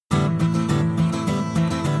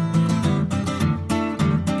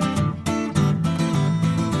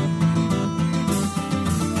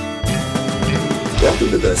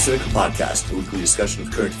the Sinica podcast, a weekly discussion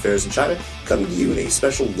of current affairs in China, coming to you in a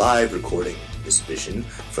special live recording this edition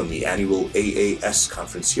from the annual AAS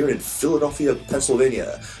conference here in Philadelphia,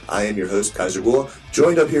 Pennsylvania. I am your host, Kaiser Guo,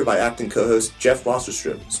 joined up here by acting co-host Jeff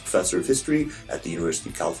Wasserstrom, professor of history at the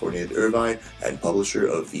University of California at Irvine and publisher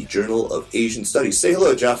of the Journal of Asian Studies. Say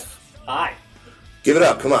hello, Jeff. Hi. Give it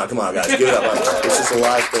up. Come on, guys. Give it up. This is a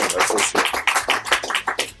live thing. Let's go.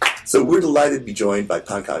 So we're delighted to be joined by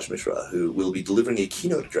Pankaj Mishra, who will be delivering a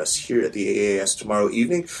keynote address here at the AAS tomorrow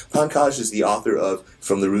evening. Pankaj is the author of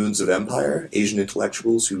From the Ruins of Empire, Asian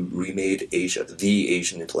Intellectuals Who Remade Asia, The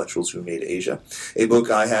Asian Intellectuals Who Remade Asia, a book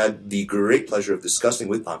I had the great pleasure of discussing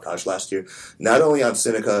with Pankaj last year, not only on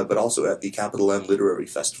Sinica, but also at the Capital M Literary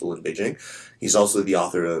Festival in Beijing. He's also the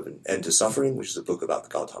author of An End to Suffering, which is a book about the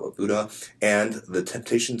Gautama Buddha, and The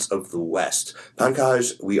Temptations of the West.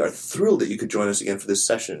 Pankaj, we are thrilled that you could join us again for this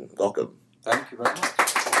session. Welcome. Thank you very much.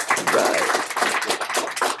 Right.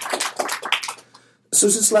 So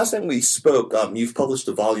since last time we spoke, you've published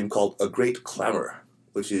a volume called A Great Clamor,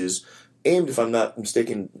 which is aimed, if I'm not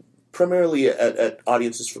mistaken, primarily at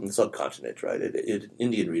audiences from the subcontinent, right? At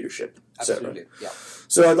Indian readership. Absolutely, yeah.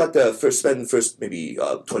 So I'd like to spend the first maybe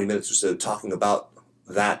 20 minutes or so talking about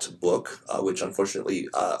that book, which unfortunately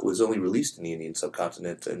was only released in the Indian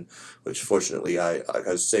subcontinent, and which fortunately, like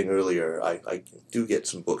I was saying earlier, I do get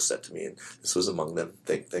some books sent to me, and this was among them,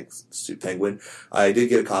 thanks to Penguin. I did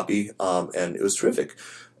get a copy, and it was terrific.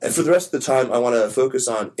 And for the rest of the time, I want to focus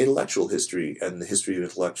on intellectual history and the history of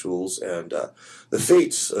intellectuals and the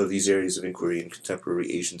fates of these areas of inquiry in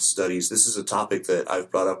contemporary Asian studies. This is a topic that I've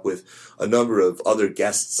brought up with a number of other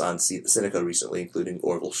guests on Sinica recently, including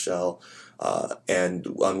Orville Schell, and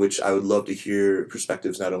on which I would love to hear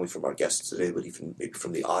perspectives not only from our guests today, but even maybe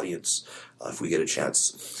from the audience if we get a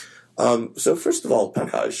chance. So first of all,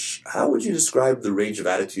 Pankaj, how would you describe the range of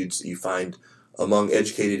attitudes that you find among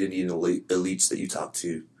educated Indian elites that you talk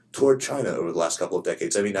to toward China over the last couple of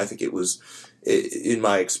decades? I mean, I think it was, in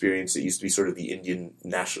my experience, it used to be sort of the Indian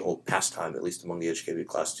national pastime, at least among the educated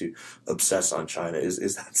class, to obsess on China.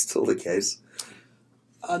 Is that still the case?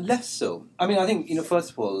 Less so. I mean, I think,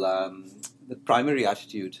 first of all, the primary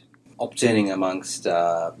attitude obtaining amongst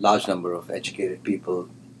a large number of educated people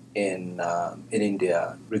in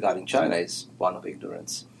India regarding China is one of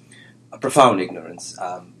ignorance, a profound ignorance.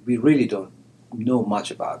 We really don't know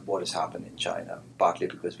much about what has happened in China, partly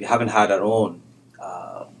because we haven't had our own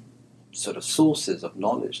sort of sources of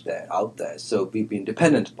knowledge out there. So we've been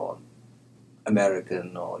dependent upon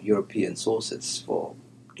American or European sources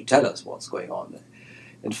to tell us what's going on there.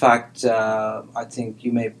 In fact, I think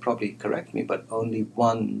you may probably correct me, but only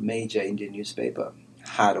one major Indian newspaper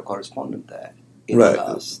had a correspondent there in the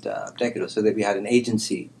last decade or so. That we had an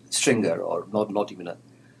agency stringer, or not even a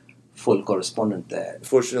full correspondent there.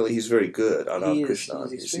 Fortunately, he's very good. Anand Krishna.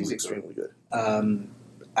 He's extremely good.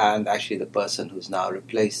 And actually, the person who's now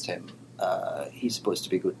replaced him, he's supposed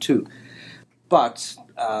to be good too. But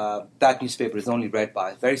that newspaper is only read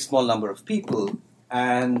by a very small number of people,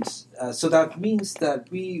 and so that means that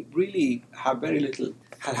we really had very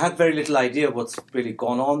little idea of what's really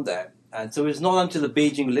gone on there. And so it's not until the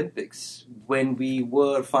Beijing Olympics when we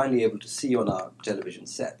were finally able to see on our television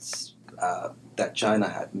sets that China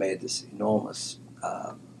had made this enormous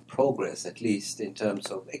progress, at least in terms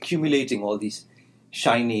of accumulating all these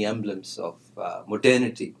shiny emblems of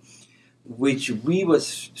modernity, which we were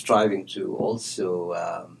striving to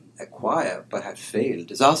also acquire, but had failed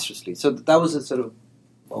disastrously. So that was a sort of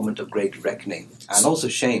moment of great reckoning and also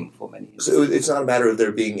shame for many. So it's not a matter of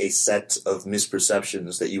there being a set of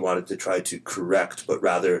misperceptions that you wanted to try to correct, but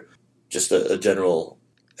rather just a general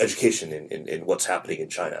education in what's happening in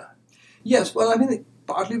China. Yes, well, I mean,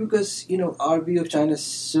 partly because, our view of China is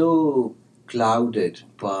so clouded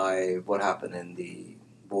by what happened in the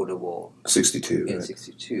border war. 62, in right?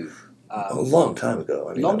 62. A long time ago.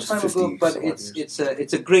 I mean, long time ago, but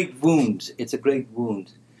it's a great wound. It's a great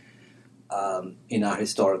wound in our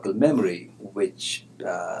historical memory, which,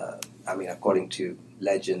 according to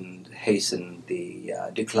legend, hastened the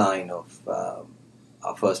decline of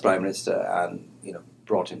our first Prime Minister and,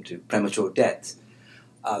 brought him to premature death.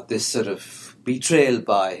 This sort of betrayal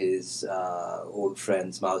by his old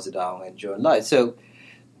friends Mao Zedong and Zhou Enlai. So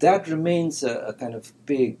that remains a kind of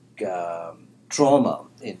big trauma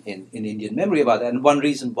in Indian memory about that. And one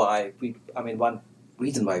reason why we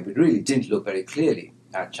really didn't look very clearly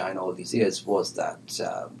at China all these years was that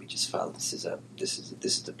we just felt this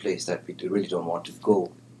is the place that we really don't want to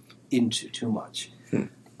go into too much.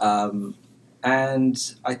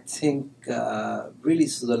 And I think really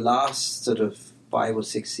so the last sort of 5 or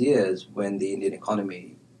 6 years when the Indian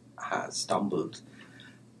economy has stumbled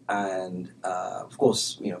And of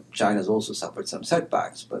course, China's also suffered some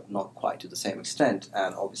setbacks, but not quite to the same extent.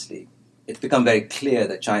 And obviously, it's become very clear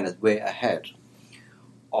that China's way ahead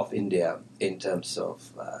of India in terms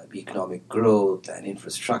of economic growth and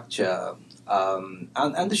infrastructure,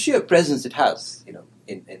 and the sheer presence it has,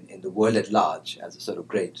 in the world at large as a sort of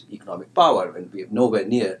great economic power. And we are nowhere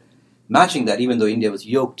near matching that, even though India was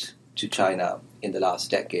yoked to China in the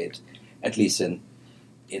last decade, at least in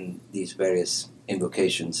these various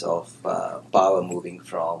invocations of power moving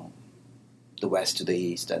from the west to the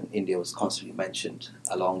east, and India was constantly mentioned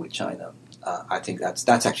along with China. I think that's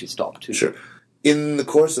actually stopped too. Sure. In the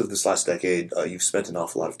course of this last decade, you've spent an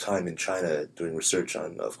awful lot of time in China doing research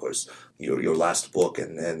on, of course, your last book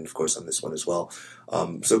and of course, on this one as well.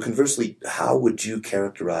 So conversely, how would you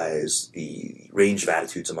characterize the range of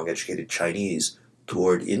attitudes among educated Chinese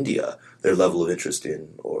toward India, their level of interest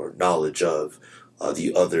in or knowledge of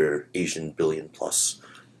the other Asian billion-plus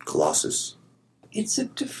colossus? It's a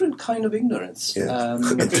different kind of ignorance. Yeah.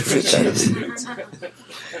 A different kind of ignorance.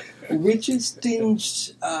 Which is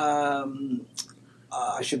tinged,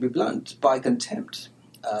 I should be blunt, by contempt.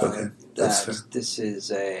 Okay, that's fair. That this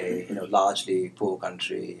is a largely poor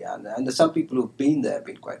country, and there's some people who've been there have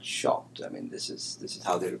been quite shocked. I mean, this is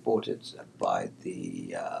how they report it, by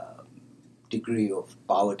the degree of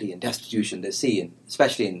poverty and destitution they see,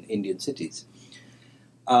 especially in Indian cities.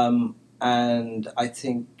 And I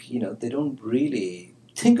think they don't really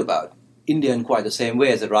think about India in quite the same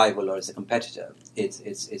way as a rival or as a competitor. It's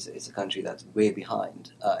a country that's way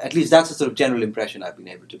behind. At least that's the sort of general impression I've been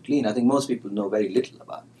able to glean. I think most people know very little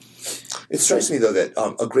about it. It strikes me, though, that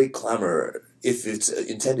A Great Clamor, if it's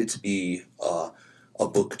intended to be a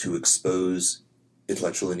book to expose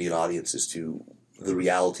intellectual Indian audiences to the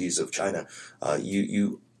realities of China,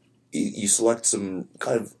 you select some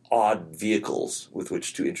kind of odd vehicles with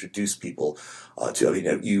which to introduce people to. I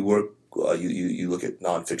mean, you work. You look at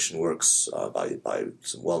nonfiction works by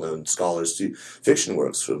some well-known scholars to fiction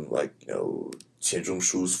works from Qian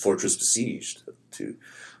Zhongshu's Fortress Besieged to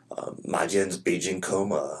Ma Jian's Beijing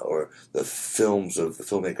Coma, or the films of the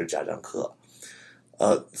filmmaker Jia Zhangke.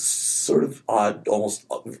 Sort of odd, almost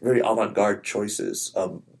very avant-garde choices.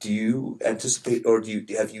 Do you anticipate, or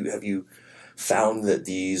have you found that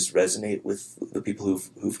these resonate with the people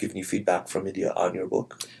who've given you feedback from India on your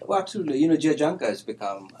book? Well, absolutely. Jia Zhangke has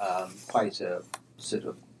become quite a sort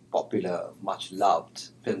of popular, much loved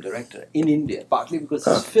film director in India, partly because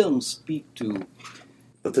his films speak to.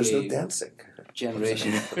 But there's no dancing.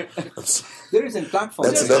 Generation. There is in platform.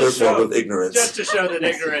 That's another form of ignorance. Just to show that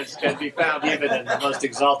ignorance can be found even in the most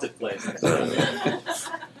exalted places.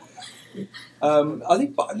 I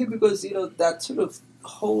think partly because that sort of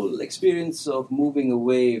whole experience of moving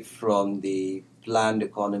away from the planned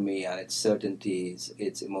economy and its certainties,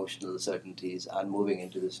 its emotional certainties, and moving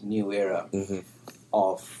into this new era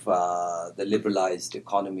of the liberalized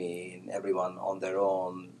economy and everyone on their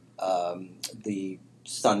own, the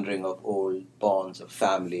sundering of old bonds of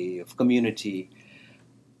family, of community.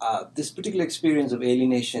 This particular experience of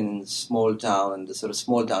alienation in small town and the sort of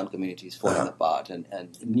small town communities falling apart,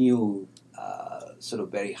 and new sort of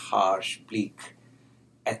very harsh, bleak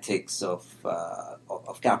ethics of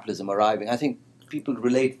capitalism arriving. I think people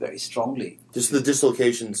relate very strongly. Just the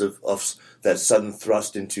dislocations of that sudden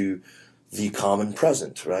thrust into the common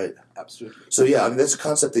present, right? Absolutely. So yeah, I mean that's a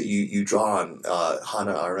concept that you draw on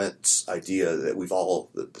Hannah Arendt's idea that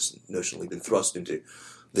this notionally been thrust into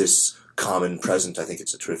this common present. I think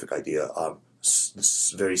it's a terrific idea.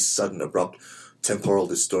 This very sudden, abrupt temporal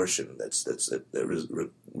distortion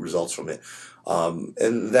that results from it,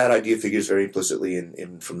 and that idea figures very implicitly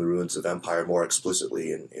in From the Ruins of Empire, more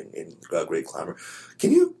explicitly in Great Clamor.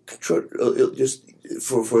 Can you just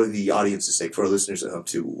for the audience's sake, for our listeners at home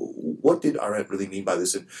too, what did Arendt really mean by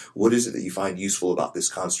this, and what is it that you find useful about this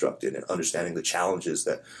construct in understanding the challenges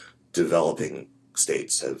that developing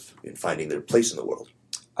states have in finding their place in the world?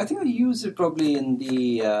 I think I used it probably in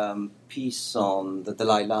the piece on the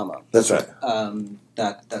Dalai Lama. That's right.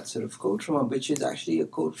 That sort of quote from her, which is actually a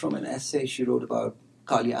quote from an essay she wrote about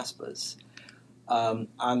Karl Jaspers.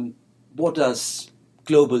 And what does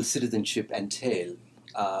global citizenship entail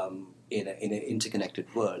in an interconnected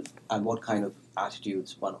world, and what kind of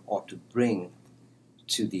attitudes one ought to bring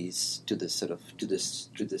to this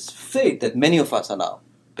fate that many of us are now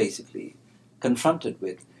basically confronted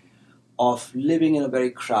with, of living in a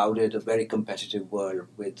very crowded, a very competitive world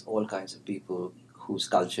with all kinds of people whose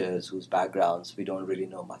cultures, whose backgrounds we don't really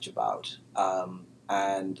know much about.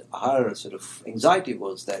 And her sort of anxiety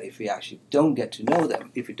was that if we actually don't get to know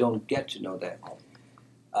them, if we don't get to know their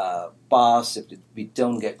past, if we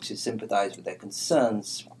don't get to sympathize with their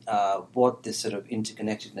concerns, what this sort of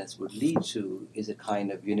interconnectedness would lead to is a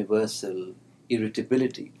kind of universal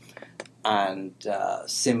irritability and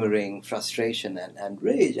simmering frustration and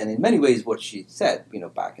rage. And in many ways, what she said,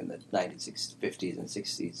 back in the 1950s and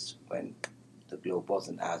 60s, when the globe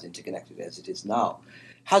wasn't as interconnected as it is now,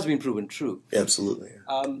 has been proven true. Absolutely.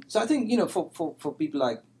 So I think, for people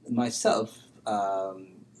like myself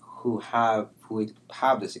who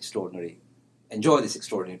enjoy this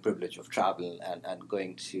extraordinary privilege of travel and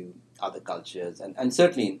going to other cultures, and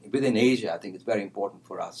certainly within Asia, I think it's very important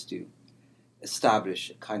for us to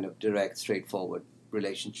establish a kind of direct, straightforward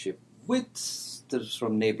relationship with those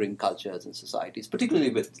from neighboring cultures and societies,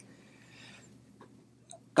 particularly with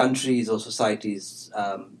countries or societies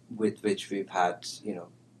with which we've had,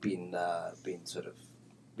 been sort of,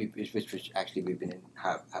 which actually we've been in,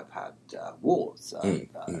 have had wars, and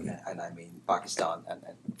I mean Pakistan and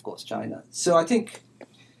of course China. So I think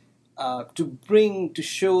to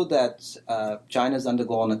show that China's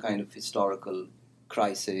undergone a kind of historical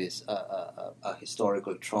crisis, a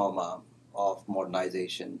historical trauma of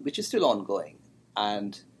modernization, which is still ongoing,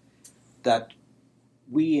 and that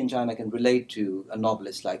we in China can relate to a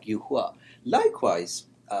novelist like Yu Hua. Likewise,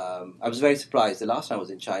 I was very surprised the last time I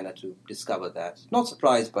was in China to discover that, not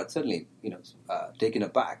surprised, but certainly taken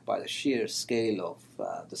aback by the sheer scale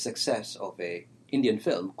of the success of a Indian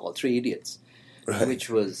film called Three Idiots, right, which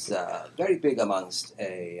was very big amongst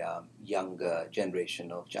a younger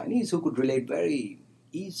generation of Chinese who could relate very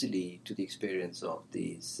easily to the experience of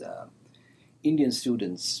these Indian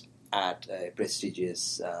students at a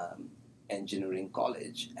prestigious engineering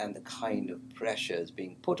college, and the kind of pressures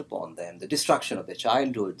being put upon them, the destruction of their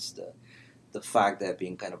childhoods, the fact they're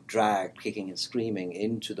being kind of dragged, kicking and screaming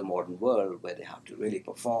into the modern world where they have to really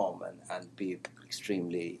perform and be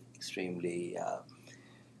extremely, extremely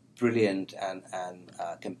brilliant and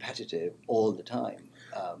competitive all the time.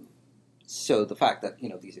 So the fact that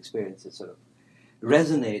these experiences sort of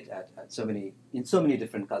resonate in so many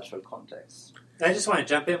different cultural contexts. I just want to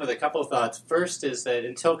jump in with a couple of thoughts. First is that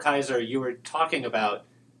until Kaiser, you were talking about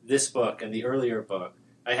this book and the earlier book.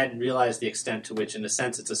 I hadn't realized the extent to which, in a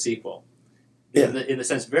sense, it's a sequel. Yeah. In the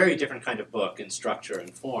sense, very different kind of book in structure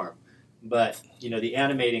and form. But, the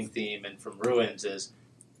animating theme and From Ruins is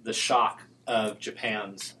the shock of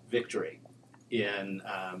Japan's victory in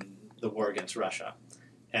the war against Russia.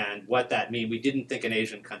 And what that means, we didn't think an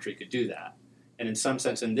Asian country could do that. And in some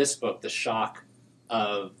sense, in this book, the shock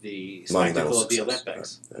of the spectacle of the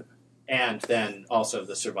Olympics, right, and then also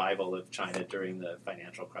the survival of China during the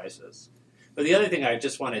financial crisis. But the other thing I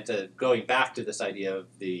just wanted to, going back to this idea of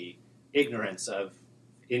the ignorance of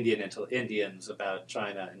Indians about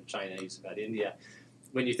China and Chinese about India,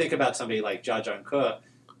 when you think about somebody like Jia Zhangke,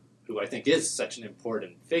 who I think is such an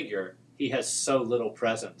important figure, he has so little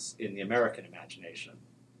presence in the American imagination.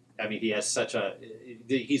 I mean, he has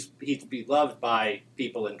he's beloved by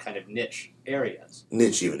people in kind of niche areas.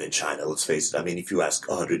 Niche even in China, let's face it. I mean, if you ask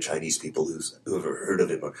 100 Chinese people who have ever heard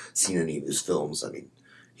of him or seen any of his films, I mean,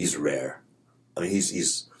 he's rare. I mean,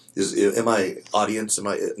 he's am I audience? Am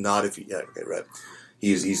I not? Yeah, okay, right.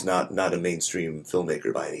 He's not a mainstream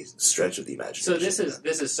filmmaker by any stretch of the imagination.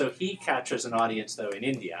 So so he captures an audience though in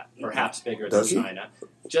India, perhaps bigger than China.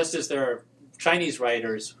 Just as there are Chinese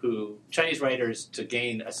writers to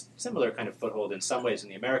gain a similar kind of foothold in some ways in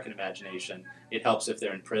the American imagination, it helps if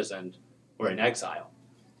they're imprisoned or in exile.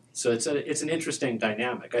 So it's an interesting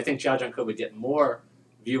dynamic. I think Jia Zhangke would get more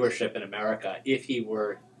viewership in America if he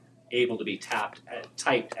were able to be typed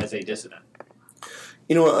as a dissident.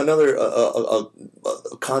 Another a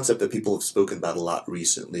concept that people have spoken about a lot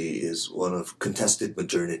recently is one of contested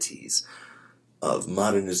modernities, of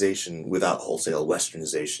modernization without wholesale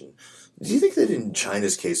westernization. Do you think that in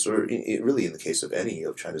China's case, or really in the case of any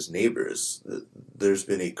of China's neighbors, there's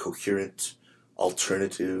been a coherent,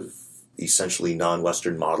 alternative, essentially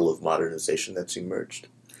non-Western model of modernization that's emerged?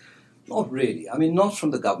 Not really. I mean, not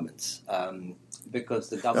from the governments, because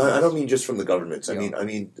the governments... I don't mean just from the governments. Yeah. I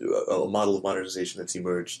mean a model of modernization that's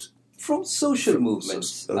emerged from social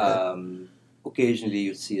movements. Okay. Occasionally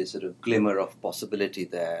you see a sort of glimmer of possibility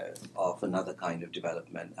there of another kind of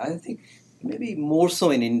development. I think maybe more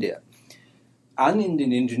so in India and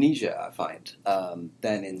in Indonesia, I find,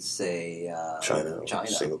 than in, say, China,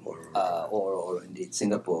 Singapore. Or indeed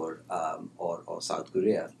Singapore or South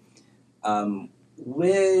Korea,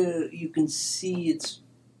 where you can see it's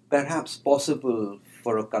perhaps possible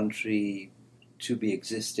for a country to be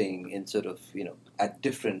existing in sort of, at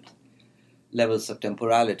different levels of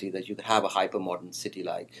temporality, that you could have a hyper-modern city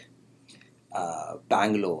like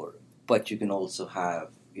Bangalore, but you can also have,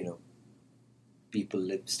 people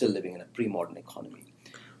still living in a pre-modern economy.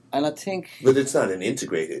 And I think... But it's not an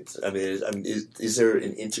integrated... is there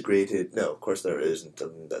an integrated... No, of course there isn't.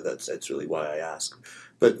 That's really why I ask.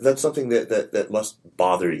 But that's something that must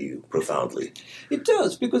bother you profoundly. It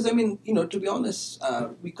does, because, to be honest,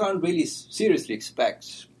 we can't really seriously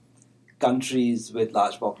expect countries with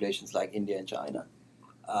large populations like India and China,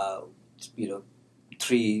 more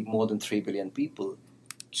than 3 billion people,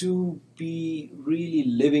 to be really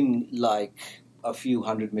living like a few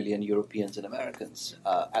 100 million Europeans and Americans.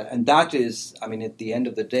 And that is, at the end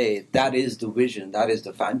of the day, that is the vision, that is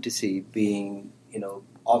the fantasy being,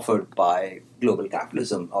 offered by global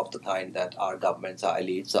capitalism of the kind that our governments, our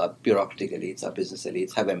elites, our bureaucratic elites, our business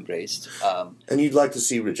elites have embraced. And you'd like to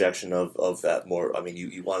see rejection of that more.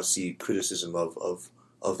 You want to see criticism of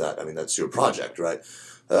that. That's your project, right?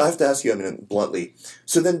 I have to ask you, bluntly,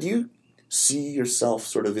 so then do you see yourself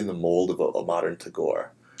sort of in the mold of a modern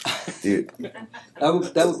Tagore?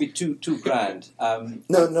 That would be too grand. No.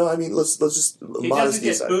 Let's just. He doesn't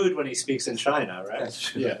get booed when he speaks in China, right? That's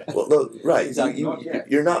true. Yeah. Well, no, right. Exactly.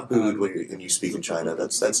 You're not booed when you speak in China.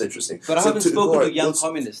 That's interesting. But I haven't spoken to young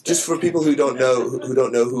communists. Just for people who don't know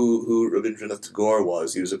who Rabindranath Tagore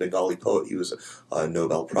was, he was a Bengali poet. He was a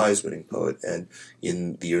Nobel Prize winning poet, and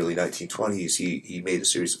in the early 1920s, he made a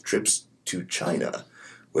series of trips to China,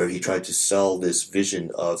 where he tried to sell this vision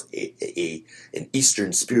of an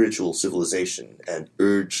Eastern spiritual civilization and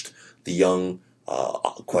urged the young,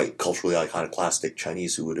 quite culturally iconoclastic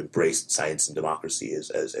Chinese who would embrace science and democracy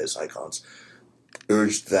as icons,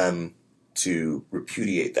 urged them to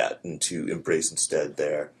repudiate that and to embrace instead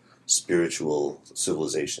their spiritual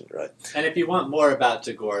civilization, right? And if you want more about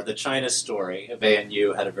Tagore, the China Story of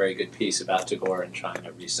ANU had a very good piece about Tagore in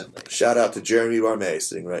China recently. Shout out to Jeremy Barmay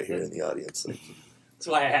sitting right here in the audience. That's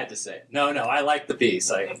why I had to say it. No, I like the piece.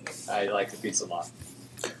 I like the piece a lot.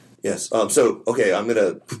 Yes. So, okay, I'm going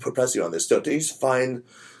to press you on this. Don't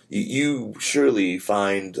you surely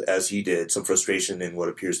find, as he did, some frustration in what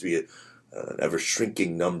appears to be an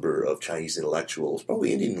ever-shrinking number of Chinese intellectuals,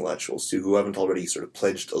 probably Indian intellectuals too, who haven't already sort of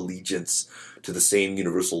pledged allegiance to the same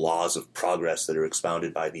universal laws of progress that are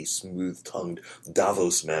expounded by these smooth-tongued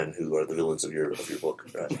Davos men who are the villains of your book,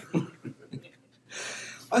 right?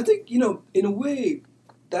 I think, in a way,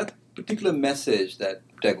 that particular message that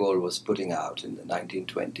Tagore was putting out in the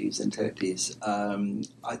 1920s and 30s,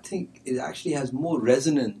 I think it actually has more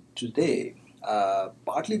resonance today,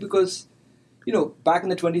 partly because, back in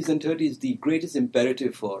the 20s and 30s, the greatest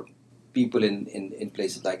imperative for people in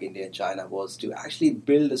places like India and China was to actually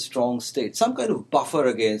build a strong state, some kind of buffer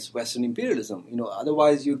against Western imperialism.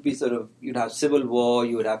 Otherwise you'd have civil war,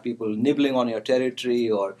 you would have people nibbling on your territory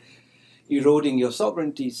or eroding your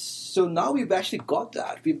sovereignty. So now we've actually got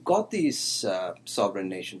that. We've got these sovereign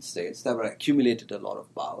nation states that have accumulated a lot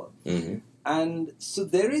of power. Mm-hmm. And so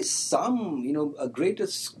there is a greater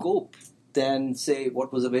scope than, say,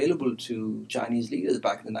 what was available to Chinese leaders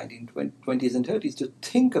back in the 1920s and 30s to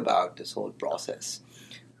think about this whole process,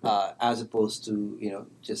 as opposed to,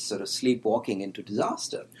 just sort of sleepwalking into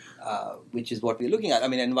disaster, which is what we're looking at.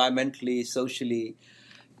 Environmentally, socially,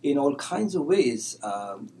 in all kinds of ways,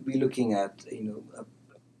 we're looking at a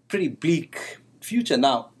pretty bleak future.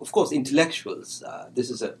 Now, of course, intellectuals. This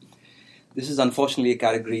is unfortunately a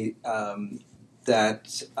category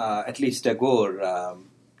that at least Tagore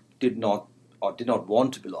did not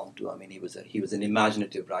want to belong to. He was an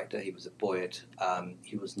imaginative writer. He was a poet.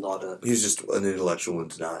 He was not a. He was just an intellectual in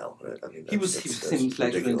denial, right? He was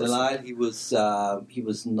intellectual in denial. He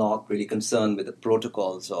was not really concerned with the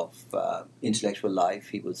protocols of intellectual life.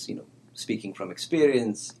 He was, speaking from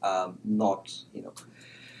experience, not,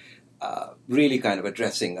 really kind of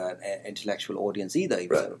addressing an intellectual audience either. He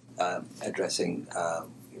was right. sort of addressing,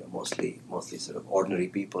 mostly sort of ordinary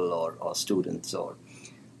people or students or.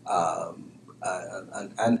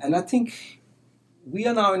 And I think we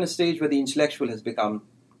are now in a stage where the intellectual has become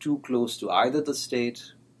too close to either the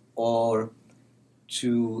state or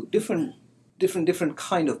to different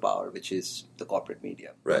kind of power, which is the corporate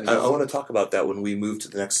media. Right. I want to talk about that when we move to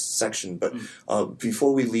the next section. But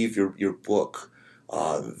before we leave your book,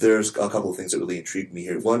 there's a couple of things that really intrigued me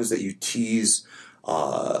here. One is that you tease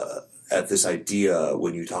at this idea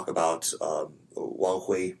when you talk about Wang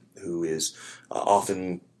Hui, who is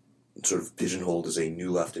often sort of pigeonholed as a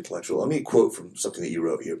new left intellectual. Let me quote from something that you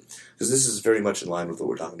wrote here, because this is very much in line with what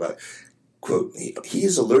we're talking about. Quote, he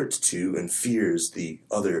is alert to and fears the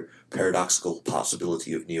other paradoxical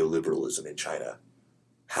possibility of neoliberalism in China.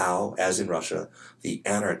 How, as in Russia, the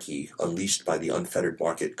anarchy unleashed by the unfettered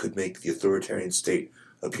market could make the authoritarian state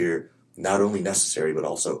appear not only necessary but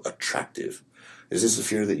also attractive. Is this a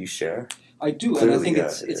fear that you share? I do, Clearly, and I think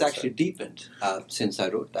yeah, it's actually deepened since I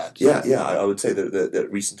wrote that. Yeah, I would say that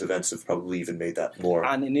recent events have probably even made that more.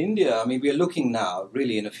 And in India, I mean, we are looking now,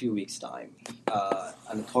 really in a few weeks' time,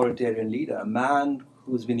 an authoritarian leader, a man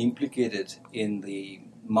who's been implicated in the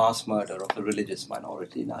mass murder of a religious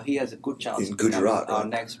minority. Now, he has a good chance In of becoming Gujarat, our right?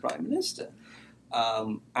 next prime minister.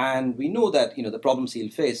 And we know that, the problems he'll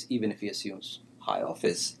face, even if he assumes high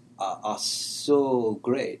office, are so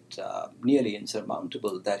great, nearly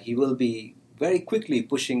insurmountable, that he will be very quickly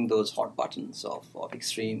pushing those hot buttons of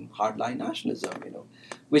extreme hardline nationalism,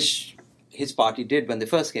 which his party did when they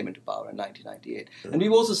first came into power in 1998. And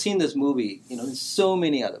we've also seen this movie, in so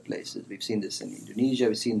many other places. We've seen this in Indonesia,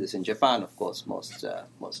 we've seen this in Japan, of course, most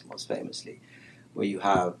famously, where you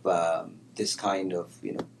have this kind of,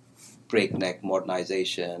 breakneck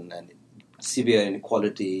modernization and severe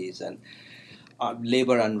inequalities and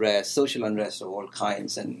labor unrest, social unrest of all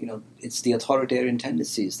kinds, and it's the authoritarian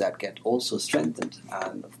tendencies that get also strengthened.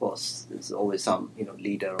 And of course, there's always some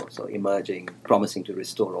leader also emerging, promising to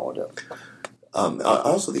restore order. I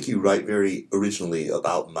also think you write very originally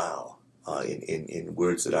about Mao in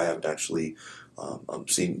words that I haven't actually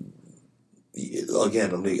seen.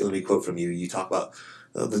 Again, let me quote from you. You talk about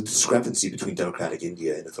the discrepancy between democratic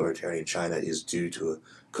India and authoritarian China is due to a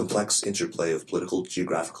complex interplay of political,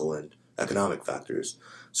 geographical, and economic factors.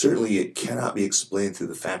 Certainly, it cannot be explained through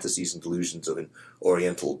the fantasies and delusions of an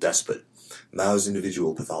Oriental despot. Mao's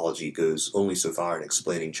individual pathology goes only so far in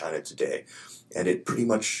explaining China today, and it pretty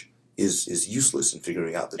much is useless in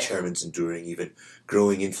figuring out the chairman's enduring, even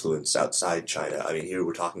growing influence outside China. I mean, here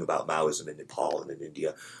we're talking about Maoism in Nepal and in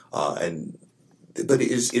India, but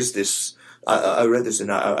is this? I read this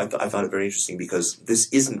and I found it very interesting because this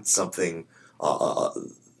isn't something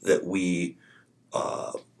that we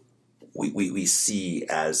see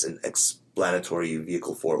as an explanatory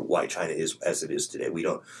vehicle for why China is as it is today. We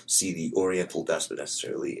don't see the Oriental despot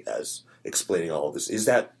necessarily as explaining all of this. Is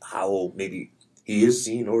that how maybe he is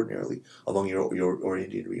seen ordinarily among your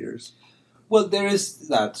Indian readers? Well, there is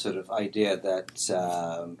that sort of idea that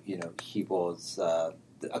he was a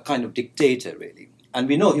kind of dictator, really, and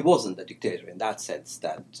we know he wasn't a dictator in that sense.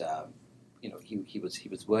 That he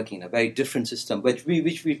was working in a very different system, which we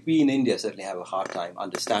in India certainly have a hard time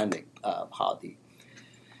understanding how the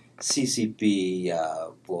CCP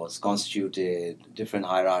was constituted, different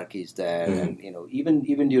hierarchies there, and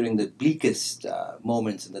even during the bleakest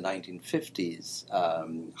moments in the 1950s,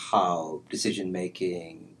 how decision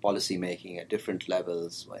making, policy making at different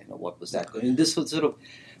levels, what was that? And this was sort of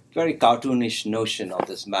very cartoonish notion of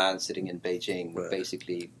this man sitting in Beijing, right,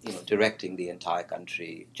 basically, directing the entire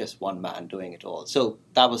country, just one man doing it all. So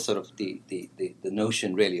that was sort of the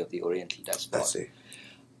notion, really, of the Oriental despot. I see.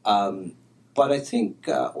 But I think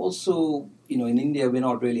also, in India, we're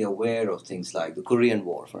not really aware of things like the Korean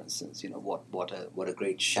War, for instance. What a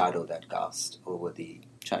great shadow that cast over the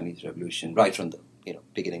Chinese Revolution, right from the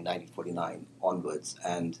beginning 1949 onwards,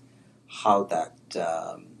 and how that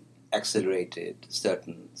accelerated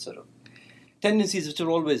certain sort of tendencies which are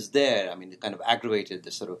always there. I mean, it kind of aggravated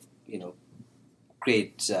the sort of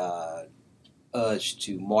great urge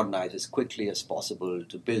to modernize as quickly as possible,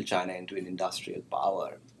 to build China into an industrial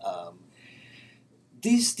power.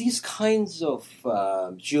 These kinds of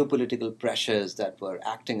geopolitical pressures that were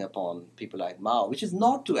acting upon people like Mao, which is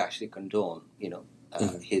not to actually condone,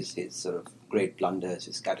 his sort of great blunders,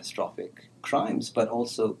 his catastrophic crimes, but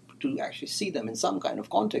also to actually see them in some kind of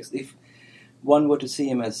context. If one were to see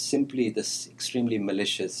him as simply this extremely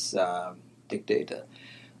malicious dictator,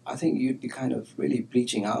 I think you'd be kind of really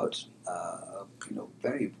bleaching out,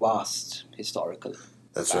 very vast historical.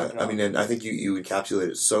 That's background. right. I mean, and I think you encapsulate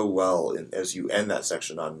it so well as you end that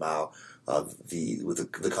section on Mao. With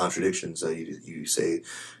the contradictions, you say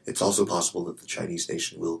it's also possible that the Chinese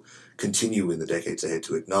nation will continue in the decades ahead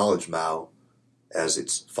to acknowledge Mao as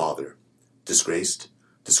its father, disgraced,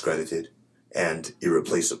 discredited, and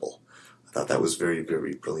irreplaceable. I thought that was very,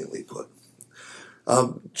 very brilliantly put.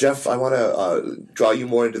 Jeff, I want to draw you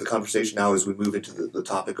more into the conversation now as we move into the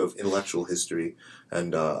topic of intellectual history,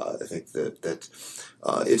 and I think that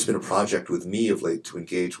it's been a project with me of late to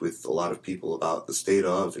engage with a lot of people about the state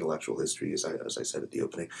of intellectual history, as I said at the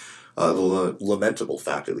opening. The lamentable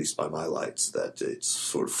fact, at least by my lights, that it's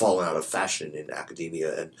sort of fallen out of fashion in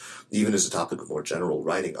academia, and even as a topic of more general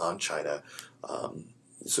writing on China.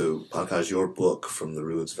 So, Pankaj, your book, From the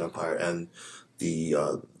Ruins of Empire, and the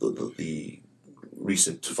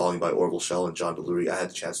recent volume by Orville Schell and John Delury. I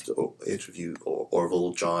had the chance to interview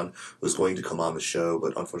Orville. John was going to come on the show,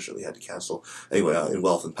 but unfortunately had to cancel. Anyway, in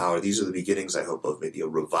Wealth and Power, these are the beginnings, I hope, of maybe a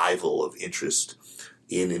revival of interest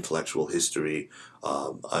in intellectual history.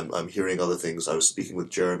 I'm hearing other things. I was speaking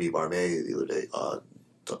with Jeremy Barmé the other day,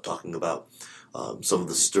 talking about some of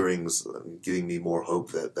the stirrings, giving me more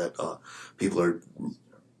hope that people are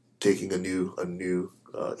taking a new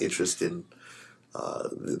interest in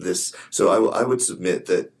this. So I would submit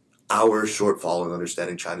that our shortfall in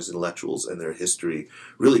understanding China's intellectuals and their history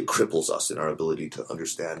really cripples us in our ability to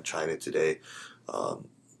understand China today.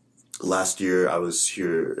 Last year, I was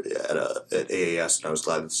here at AAS, and I was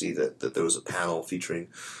glad to see that there was a panel featuring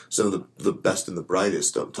some of the best and the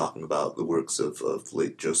brightest, talking about the works of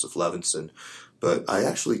late Joseph Levinson. But I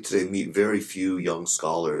actually today meet very few young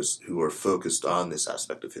scholars who are focused on this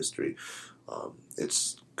aspect of history.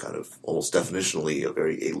 It's kind of almost definitionally a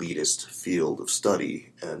very elitist field of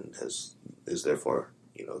study, and is therefore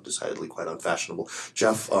decidedly quite unfashionable.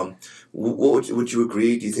 Jeff, what would you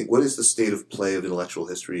agree? Do you think, what is the state of play of intellectual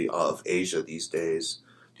history of Asia these days?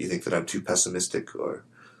 Do you think that I'm too pessimistic, or?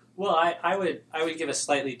 Well, I would give a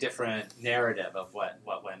slightly different narrative of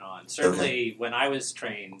what went on. Certainly, when I was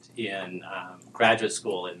trained in graduate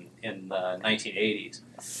school in the 1980s,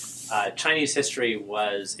 Chinese history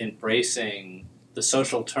was embracing the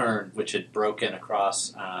social turn which had broken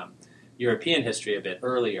across European history a bit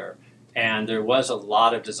earlier. And there was a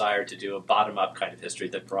lot of desire to do a bottom-up kind of history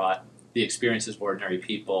that brought the experiences of ordinary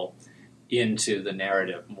people into the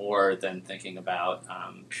narrative more than thinking about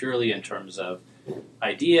purely in terms of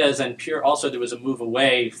ideas. And also there was a move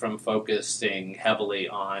away from focusing heavily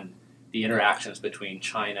on the interactions between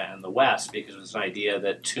China and the West, because it was an idea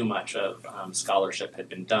that too much of scholarship had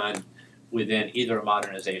been done within either a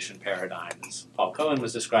modernization paradigm, as Paul Cohen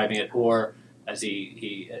was describing it, or as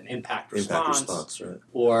an impact response, right.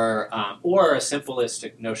 or a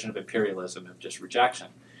simplistic notion of imperialism, of just rejection.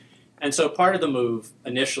 And so part of the move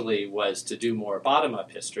initially was to do more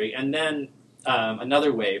bottom-up history, and then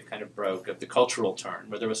another wave kind of broke of the cultural turn,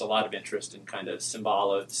 where there was a lot of interest in kind of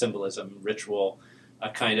symbolism, ritual, a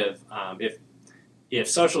kind of, if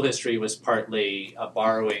social history was partly a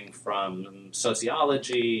borrowing from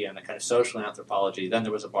sociology and a kind of social anthropology, then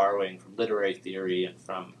there was a borrowing from literary theory and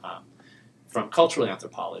from cultural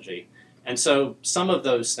anthropology. And so some of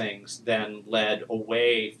those things then led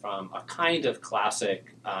away from a kind of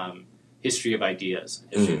classic history of ideas.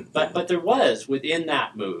 But there was, within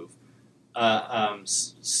that move,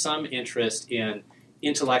 some interest in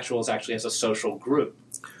intellectuals actually as a social group.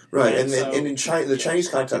 Right, and in China, the Chinese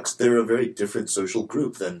context, they're a very different social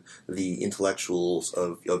group than the intellectuals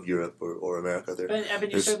of Europe or America.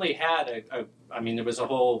 But you certainly had there was a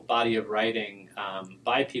whole body of writing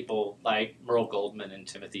by people like Merle Goldman and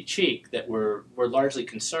Timothy Cheek that were largely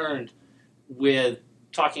concerned with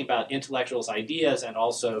talking about intellectuals' ideas and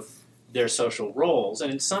also their social roles.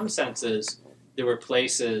 And in some senses, there were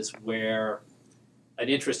places where an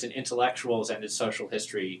interest in intellectuals and its social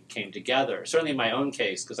history came together. Certainly in my own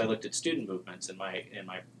case, because I looked at student movements in my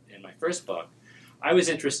first book, I was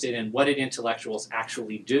interested in what did intellectuals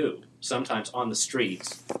actually do, sometimes on the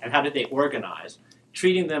streets, and how did they organize,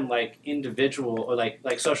 treating them like individual or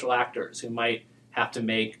like social actors who might have to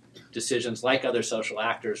make decisions like other social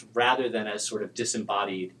actors rather than as sort of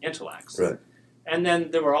disembodied intellects. Right. And then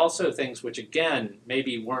there were also things which, again,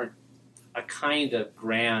 maybe weren't a kind of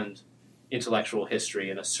grand intellectual history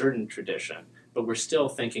in a certain tradition, but we're still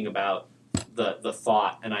thinking about the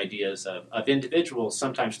thought and ideas of individuals,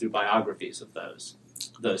 sometimes through biographies of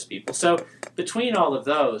those people. So between all of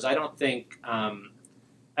those, I don't think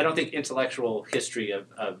intellectual history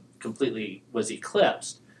of completely was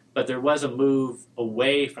eclipsed, but there was a move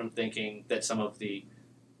away from thinking that some of the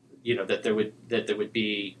that there would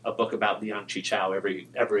be a book about Liang Qichao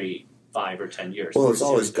every 5 or 10 years. Well, it's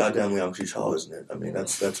always goddamn Liang Qichao, isn't it? I mean,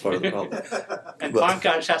 that's part of the problem. And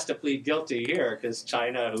Pankaj has to plead guilty here because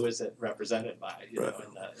China, who is it represented by, right.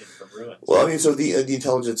 From Ruins. Well, I mean, so the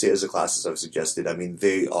intelligentsia as a class, as I've suggested, I mean,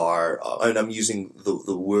 they are, and I'm using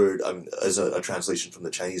the word as a translation from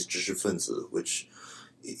the Chinese 知识分子, which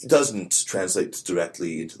doesn't translate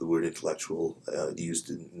directly into the word intellectual used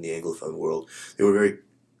in the Anglophone world. They were very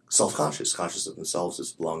self-conscious, conscious of themselves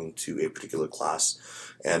as belonging to a particular class,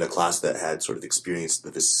 and a class that had sort of experienced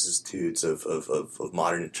the vicissitudes of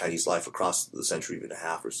modern Chinese life across the century and a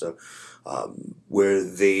half or so, where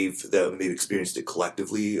they've experienced it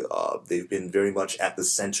collectively. They've been very much at the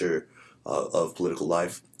center of political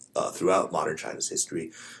life throughout modern China's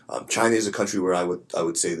history. China is a country where I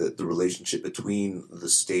would say that the relationship between the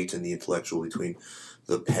state and the intellectual, between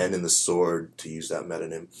the pen and the sword, to use that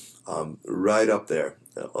metonym, right up there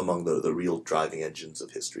among the real driving engines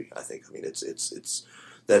of history. I think. I mean, it's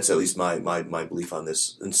that's at least my belief on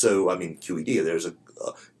this. And so, I mean, QED. There's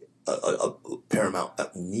a paramount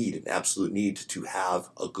need, an absolute need to have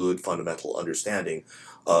a good fundamental understanding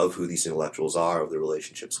of who these intellectuals are, of their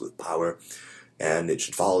relationships with power. And it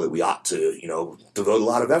should follow that we ought to, devote a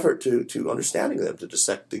lot of effort to understanding them, to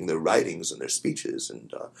dissecting their writings and their speeches,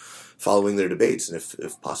 and following their debates, and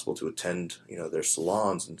if possible, to attend, their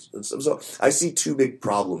salons. And so I see two big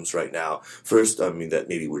problems right now. First, that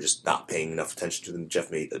maybe we're just not paying enough attention to them. Jeff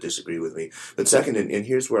may disagree with me. But second, and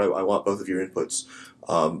here's where I want both of your inputs.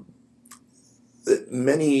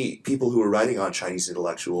 Many people who are writing on Chinese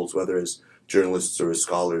intellectuals, whether as journalists or as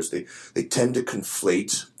scholars, they tend to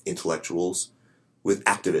conflate intellectuals with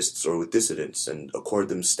activists or with dissidents and accord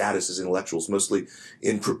them status as intellectuals, mostly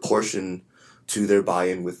in proportion to their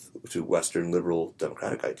buy-in to Western liberal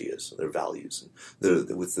democratic ideas, their values, and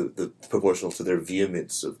the proportional to their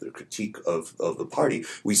vehemence of their critique of the party.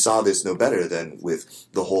 We saw this no better than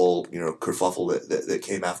with the whole kerfuffle that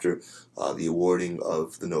came after the awarding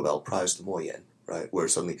of the Nobel Prize to Mo Yan. Right, where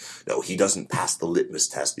suddenly, no, he doesn't pass the litmus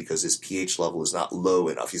test because his pH level is not low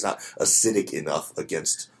enough. He's not acidic enough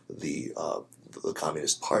against the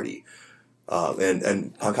Communist Party.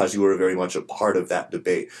 And Pankaj, you were very much a part of that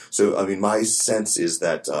debate. So, my sense is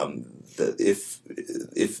that if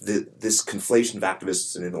this conflation of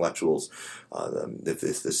activists and intellectuals, if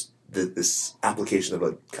this application of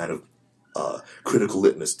a kind of critical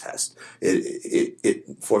litmus test,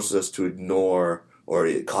 it forces us to ignore, or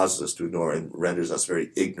it causes us to ignore and renders us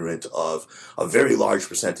very ignorant of a very large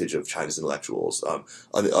percentage of China's intellectuals,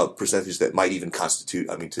 a percentage that might even constitute,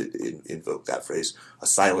 to invoke that phrase, a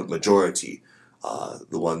silent majority,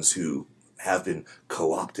 the ones who have been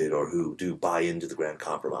co-opted or who do buy into the grand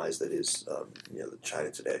compromise that is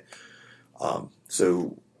China today.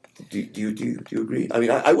 So do you agree?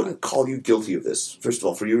 I wouldn't call you guilty of this. First of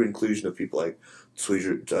all, for your inclusion of people like Cui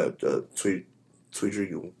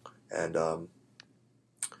Zhiyong and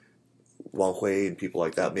Wang Hui and people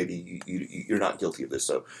like that, maybe you're not guilty of this,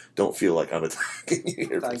 so don't feel like I'm attacking you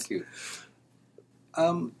here. Thank you.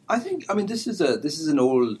 I think this is an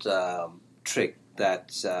old trick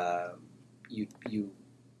that you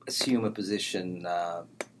assume a position,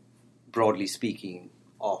 broadly speaking,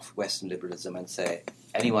 of Western liberalism and say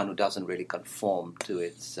anyone who doesn't really conform to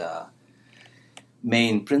its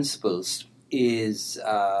main principles is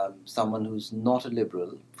someone who's not a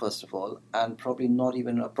liberal, first of all, and probably not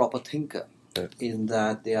even a proper thinker, in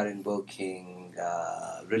that they are invoking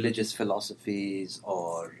religious philosophies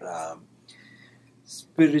or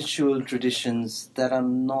spiritual traditions that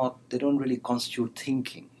they don't really constitute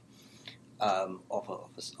thinking of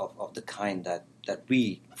the kind that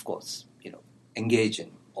we, of course, engage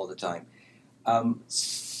in all the time.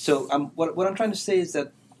 So what I'm trying to say is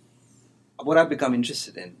that what I've become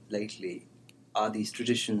interested in lately are these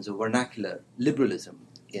traditions of vernacular liberalism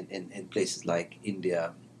in places like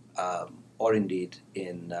India, or indeed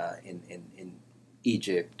in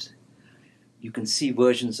Egypt. You can see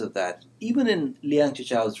versions of that even in Liang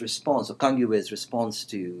Qichao's response, or Kang Yue's response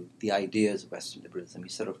to the ideas of Western liberalism.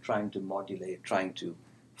 He's sort of trying to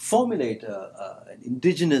formulate an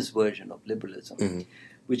indigenous version of liberalism, mm-hmm.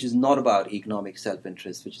 which is not about economic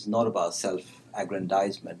self-interest, which is not about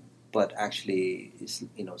self-aggrandizement, but actually is,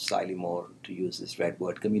 slightly more, to use this red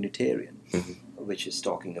word, communitarian, mm-hmm. which is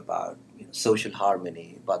talking about social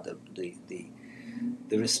harmony, about the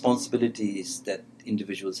responsibilities that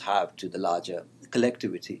individuals have to the larger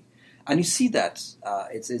collectivity. And you see that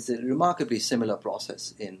it's a remarkably similar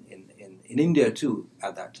process in India too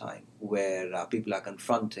at that time, where people are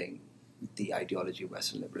confronting the ideology of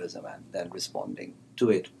Western liberalism and then responding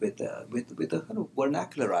to it with a kind of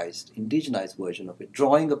vernacularized, indigenized version of it,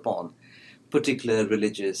 drawing upon particular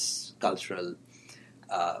religious, cultural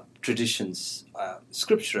traditions,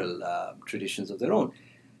 scriptural traditions of their own.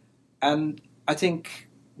 And I think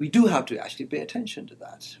we do have to actually pay attention to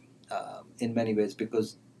that in many ways,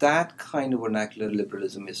 because that kind of vernacular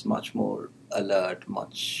liberalism is much more alert,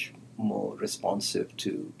 much more responsive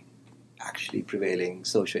to actually prevailing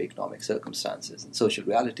socio-economic circumstances and social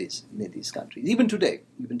realities in these countries, even today.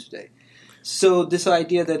 So this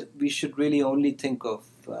idea that we should really only think of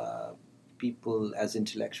people as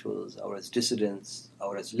intellectuals or as dissidents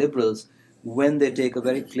or as liberals when they take a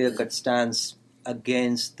very clear-cut stance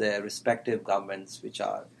against their respective governments, which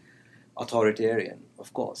are authoritarian,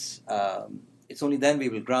 of course. It's only then we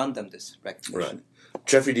will grant them this recognition. Right.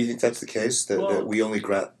 Jeffrey, do you think that's the case, that we only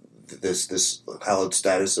grant this hallowed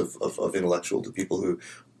status of intellectual to people who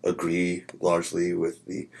agree largely with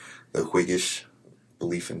the Whiggish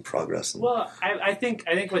belief in progress? Well, I think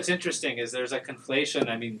what's interesting is there's a conflation.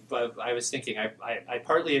 I was thinking, I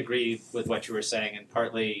partly agree with what you were saying and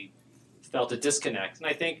partly felt a disconnect. And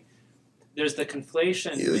I think there's the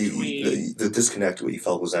conflation between the disconnect. What you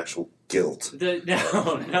felt was actual guilt.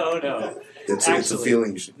 No. It's a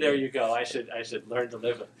feeling you should. There you go. I should learn to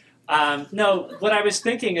live with. No, what I was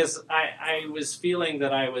thinking is I was feeling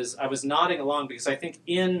that I was nodding along because I think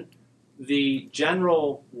in the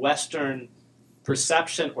general Western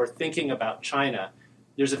perception or thinking about China,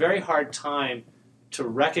 there's a very hard time to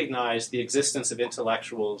recognize the existence of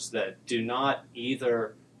intellectuals that do not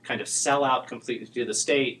either kind of sell out completely to the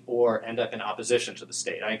state or end up in opposition to the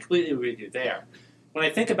state. I completely agree with you there. When I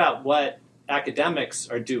think about what academics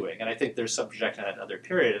are doing, and I think there's some projection at another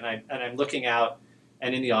period, and I'm looking out,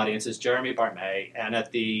 and in the audience is Jeremy Barmé, and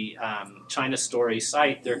at the China Story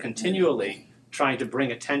site, they're continually trying to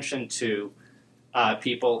bring attention to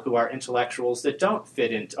people who are intellectuals that don't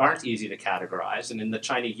fit in, aren't easy to categorize. And in the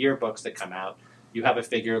China yearbooks that come out, you have a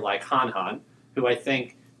figure like Han Han, who I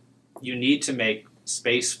think you need to make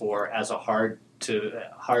space for as a hard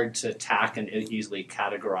to tack and easily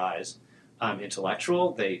categorize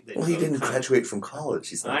intellectual. They he didn't graduate from college.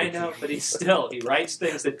 He's not. I know, but he writes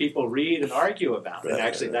things that people read and argue about. Right, and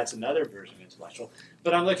actually, that's another version of intellectual.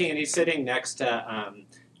 But I'm looking, and he's sitting next to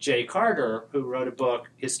Jay Carter, who wrote a book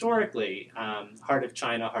historically, Heart of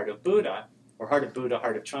China, Heart of Buddha, or Heart of Buddha,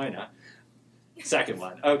 Heart of China. Second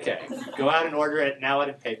one. Okay. Go out and order it, now out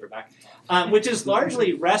in paperback. Which is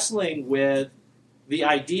largely wrestling with the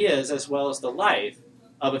ideas as well as the life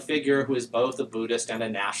of a figure who is both a Buddhist and a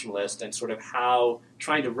nationalist, and sort of how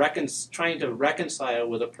trying to reconcile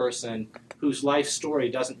with a person whose life story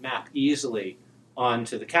doesn't map easily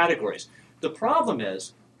onto the categories. The problem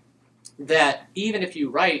is that even if you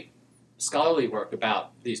write scholarly work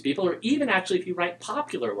about these people, or even actually if you write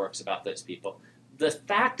popular works about those people, the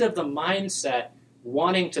fact of the mindset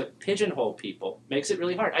wanting to pigeonhole people makes it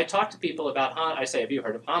really hard. I talk to people about Han. I say, have you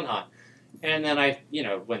heard of Han Han? And then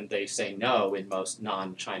when they say no in most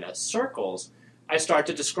non-China circles, I start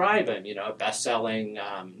to describe him, a best-selling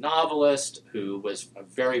novelist who was a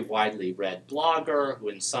very widely read blogger, who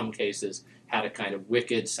in some cases had a kind of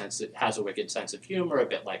has a wicked sense of humor, a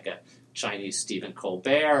bit like a Chinese Stephen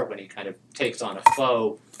Colbert, when he kind of takes on a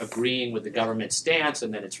foe, agreeing with the government stance,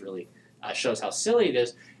 and then it's really shows how silly it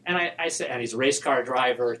is. And I say, and he's a race car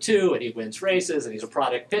driver too, and he wins races, and he's a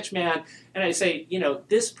product pitchman. And I say,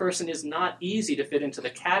 this person is not easy to fit into the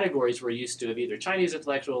categories we're used to of either Chinese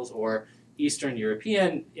intellectuals or Eastern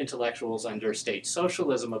European intellectuals under state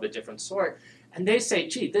socialism of a different sort. And they say,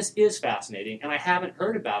 gee, this is fascinating, and I haven't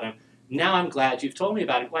heard about him. Now I'm glad you've told me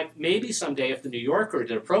about him. Like, maybe someday if the New Yorker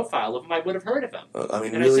did a profile of him, I would have heard of him.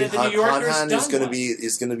 Really, Han Han is going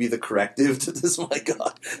to be the corrective to this. My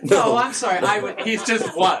God, no, I'm sorry. He's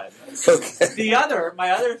just one. Okay. My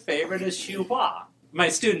other favorite is Xu Hua. My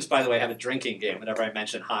students, by the way, have a drinking game whenever I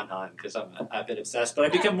mention Han Han because I'm a bit obsessed. But I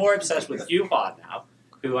become more obsessed with Xu Hua now,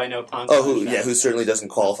 who I know. Who certainly doesn't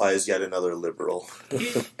qualify as yet another liberal.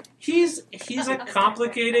 He's a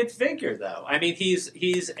complicated figure, though. I mean, he's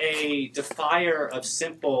a defier of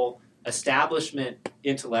simple establishment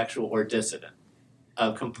intellectual or dissident,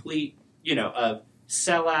 of complete, of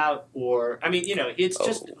sellout or it's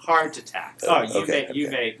just hard to tackle.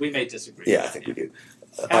 We may disagree. Yeah, I think we do.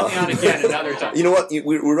 Have me on again another time. You know what?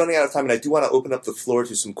 We're running out of time, and I do want to open up the floor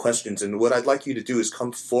to some questions. And what I'd like you to do is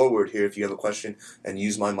come forward here if you have a question and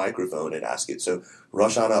use my microphone and ask it. So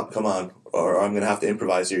rush on up, come on, or I'm going to have to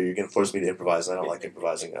improvise here. You're going to force me to improvise, and I don't like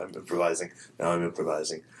improvising. I'm improvising. Now I'm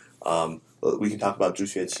improvising. We can talk about Zhu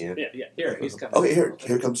Xueqin. Yeah. Here, he's coming. Okay,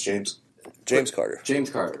 here comes James. James Carter. James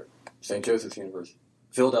Carter, St. Joseph's University,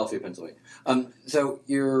 Philadelphia, Pennsylvania. So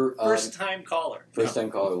you're... First-time caller.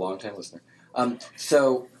 First-time caller, long-time listener.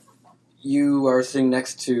 So you are sitting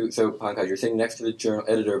next to Pankaj. You're sitting next to the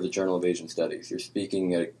editor of the Journal of Asian Studies. You're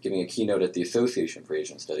giving a keynote at the Association for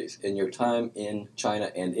Asian Studies. In your time in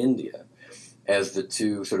China and India, as the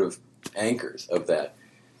two sort of anchors of that,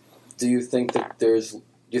 do you think that's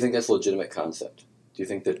a legitimate concept? Do you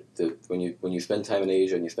think that when you spend time in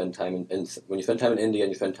Asia and you spend time when you spend time in India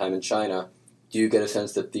and you spend time in China, do you get a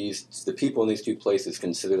sense that the people in these two places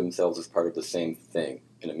consider themselves as part of the same thing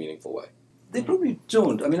in a meaningful way? They probably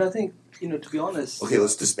don't. I mean, I think, to be honest... Okay,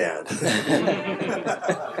 let's disband.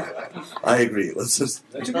 I agree. Let's just...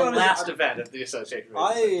 The last event of the association.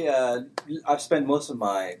 I've spent most of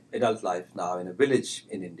my adult life now in a village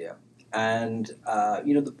in India. And,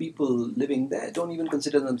 the people living there don't even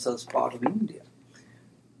consider themselves part of India.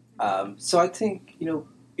 So I think,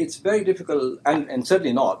 it's very difficult, and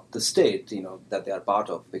certainly not the state, that they are part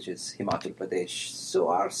of, which is Himachal Pradesh. So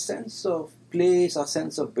our sense of place, our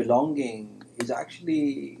sense of belonging is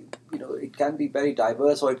actually, it can be very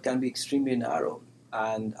diverse or it can be extremely narrow.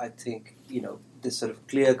 And I think, this sort of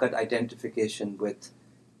clear-cut identification with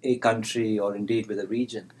a country or indeed with a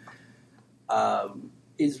region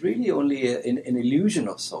is really only an illusion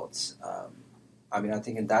of sorts. I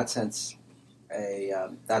think in that sense,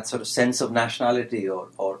 that sort of sense of nationality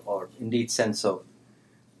or indeed sense of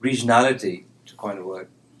regionality, to coin a word,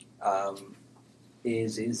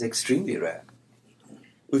 is extremely rare.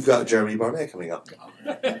 We've got Jeremy Barnet coming up.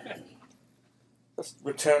 Let's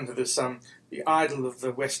return to this, the idol of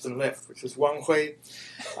the Western left, which is Wang Hui,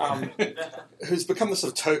 who's become the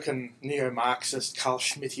sort of token neo-Marxist, Carl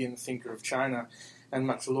Schmittian thinker of China, and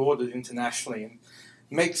much lauded internationally, and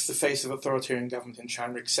makes the face of authoritarian government in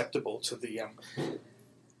China acceptable to the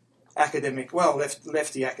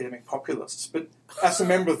lefty academic populists. But as a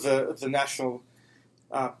member of the National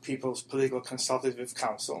People's Political Consultative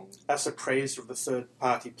Council, as a praiser of the third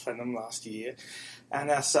party plenum last year, and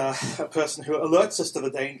as a person who alerts us to the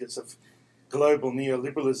dangers of global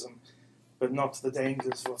neoliberalism, but not to the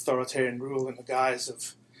dangers of authoritarian rule in the guise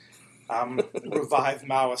of revived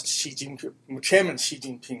Maoist Chairman Xi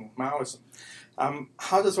Jinping Maoism.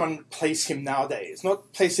 How does one place him nowadays?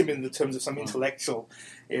 Not place him in the terms of some intellectual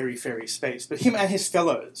airy-fairy space, but him and his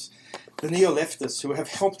fellows, the neo-leftists who have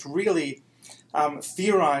helped really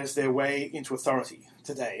theorize their way into authority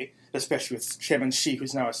today, especially with Chairman Xi,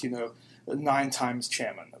 who's now, as you know, 9 times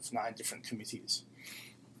chairman of 9 different committees.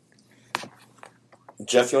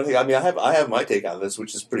 Jeff, you want to take? I mean, I have my take on this,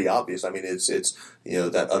 which is pretty obvious. I mean, it's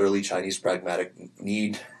that utterly Chinese pragmatic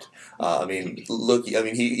need.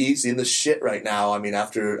 He's in the shit right now. I mean,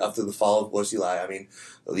 after the fall of Bosilai, I mean,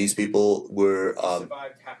 these people were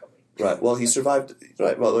Survived happily. Right. Well, he survived.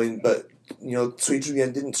 Right. Well, I mean, but Cui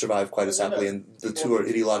Zhuyan didn't survive quite as happily, and the two are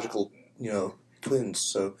ideological, twins.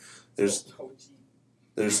 So there's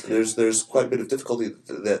quite a bit of difficulty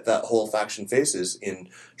that whole faction faces in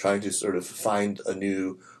trying to sort of find a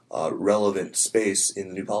new relevant space in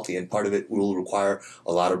the new polity, and part of it will require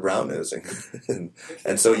a lot of brown nosing,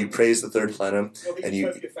 and so you praise the third plenum, Well, the and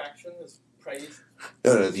Utopia faction is praised.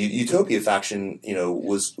 No, the Utopia faction,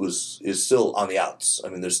 is still on the outs. I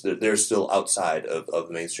mean, they're still outside of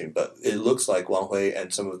the mainstream, but it looks like Wang Hui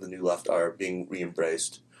and some of the new left are being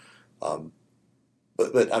re-embraced.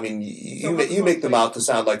 But I mean, you make them out to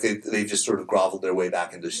sound like they've just sort of groveled their way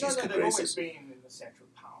back into Xi's good they've always graces. been in the center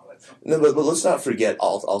of power. That's not No, but let's not forget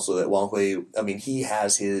also that Wang Hui. I mean, he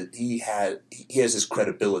has his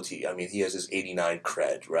credibility. I mean, he has his 89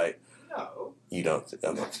 cred, right? No. You don't.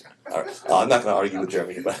 All right. I'm not going to argue with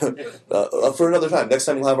Jeremy about it. For another time. Next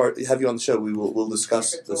time we'll have you on the show, we'll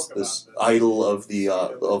discuss this idol of the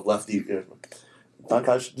of lefty.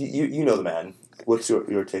 Pankaj, you know the man. What's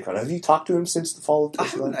your take on it? Have you talked to him since the fall of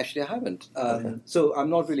Bosilai? I haven't. Okay. So I'm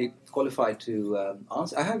not really qualified to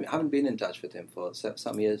answer. I haven't been in touch with him for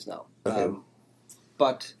some years now. Okay.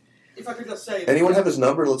 But If I could just say... Anyone have his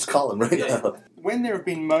number? Let's call him right now. When there have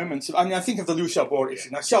been moments... I think of the Liu Xiaobo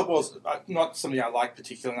issue. Now, Xiaobo's not somebody I like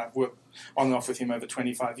particularly, and I've worked on and off with him over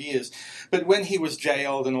 25 years. But when he was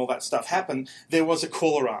jailed and all that stuff happened, there was a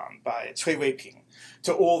call around by Cui Weiping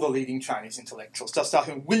to all the leading Chinese intellectuals, just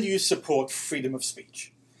asking, will you support freedom of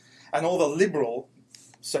speech? And all the liberal,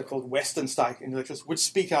 so-called Western-style intellectuals would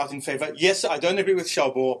speak out in favor, yes, I don't agree with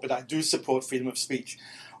Xiaobo, but I do support freedom of speech.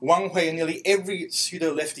 Wang Hui and nearly every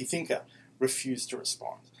pseudo-lefty thinker refused to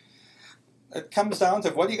respond. It comes down to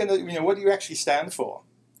what are you going to, what do you actually stand for?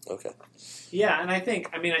 Okay. Yeah, and I think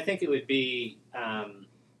it would be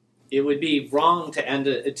wrong to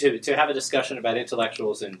have a discussion about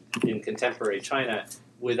intellectuals in contemporary China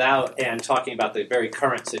and talking about the very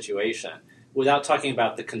current situation without talking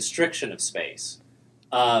about the constriction of space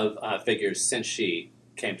of figures since Xi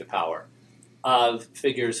came to power, of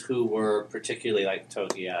figures who were particularly like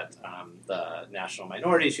Togi at the National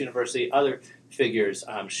Minorities University, other figures,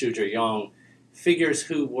 Xu Zhiyong, figures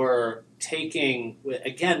who were taking,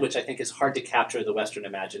 again, which I think is hard to capture the Western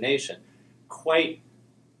imagination, quite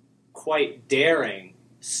daring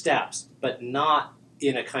steps, but not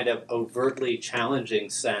in a kind of overtly challenging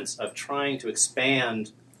sense of trying to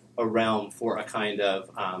expand a realm for a kind of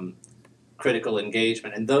critical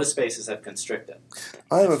engagement, and those spaces have constricted.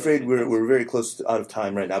 I'm afraid we're very close to out of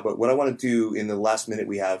time right now, but what I want to do in the last minute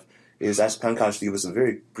we have is ask Pankaj to give us a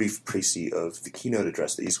very brief précis of the keynote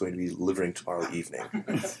address that he's going to be delivering tomorrow evening.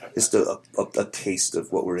 Just a taste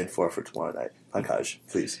of what we're in for tomorrow night. Pankaj,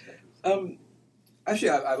 please. Actually,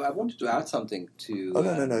 I wanted to add something to... Oh,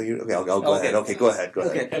 no. Okay, I'll go ahead. Okay, go ahead.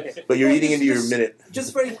 Okay. But you're eating into your minute.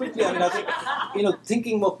 Just very quickly, I think,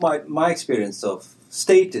 thinking of my experience of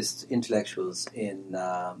statist intellectuals in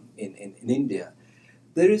India,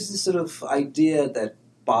 there is this sort of idea that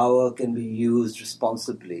power can be used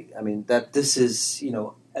responsibly. I mean, that this is,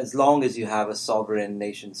 as long as you have a sovereign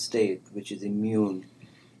nation state which is immune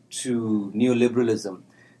to neoliberalism,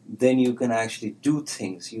 then you can actually do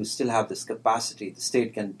things. You still have this capacity. The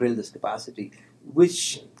state can build this capacity,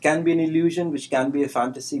 which can be an illusion, which can be a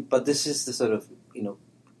fantasy, but this is the sort of,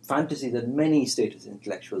 fantasy that many statist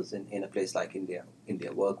intellectuals in a place like India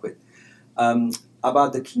work with.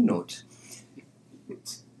 About the keynote,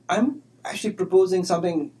 I'm actually proposing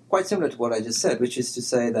something quite similar to what I just said, which is to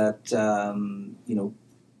say that,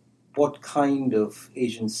 what kind of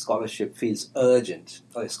Asian scholarship feels urgent,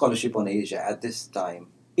 or scholarship on Asia at this time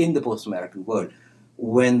in the post-American world,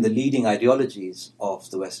 when the leading ideologies of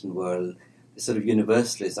the Western world, the sort of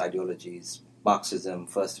universalist ideologies, Marxism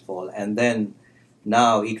first of all, and then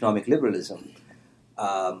now economic liberalism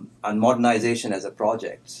and modernization as a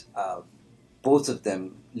project, both of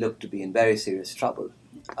them look to be in very serious trouble.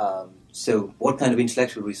 So what kind of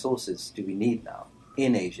intellectual resources do we need now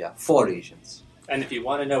in Asia for Asians? And if you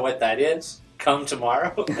want to know what that is, come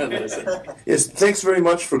tomorrow and listen. Yes, thanks very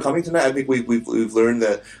much for coming tonight. I think we've learned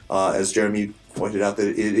that, as Jeremy pointed out,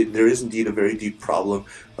 that there is indeed a very deep problem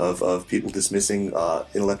of people dismissing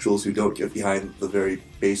intellectuals who don't get behind the very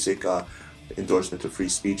basic endorsement of free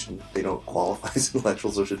speech, and they don't qualify as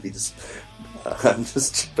intellectuals, or should be just... I'm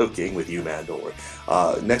just joking with you, man. Don't worry.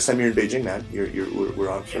 Next time you're in Beijing, man,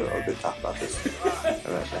 we're on for a good talk about this.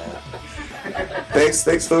 All right, man.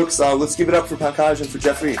 Thanks, folks. Let's give it up for Pankaj and for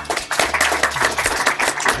Jeffrey.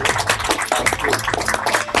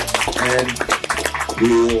 And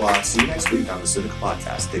we'll see you next week on the Sinica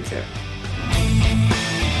Podcast. Take care.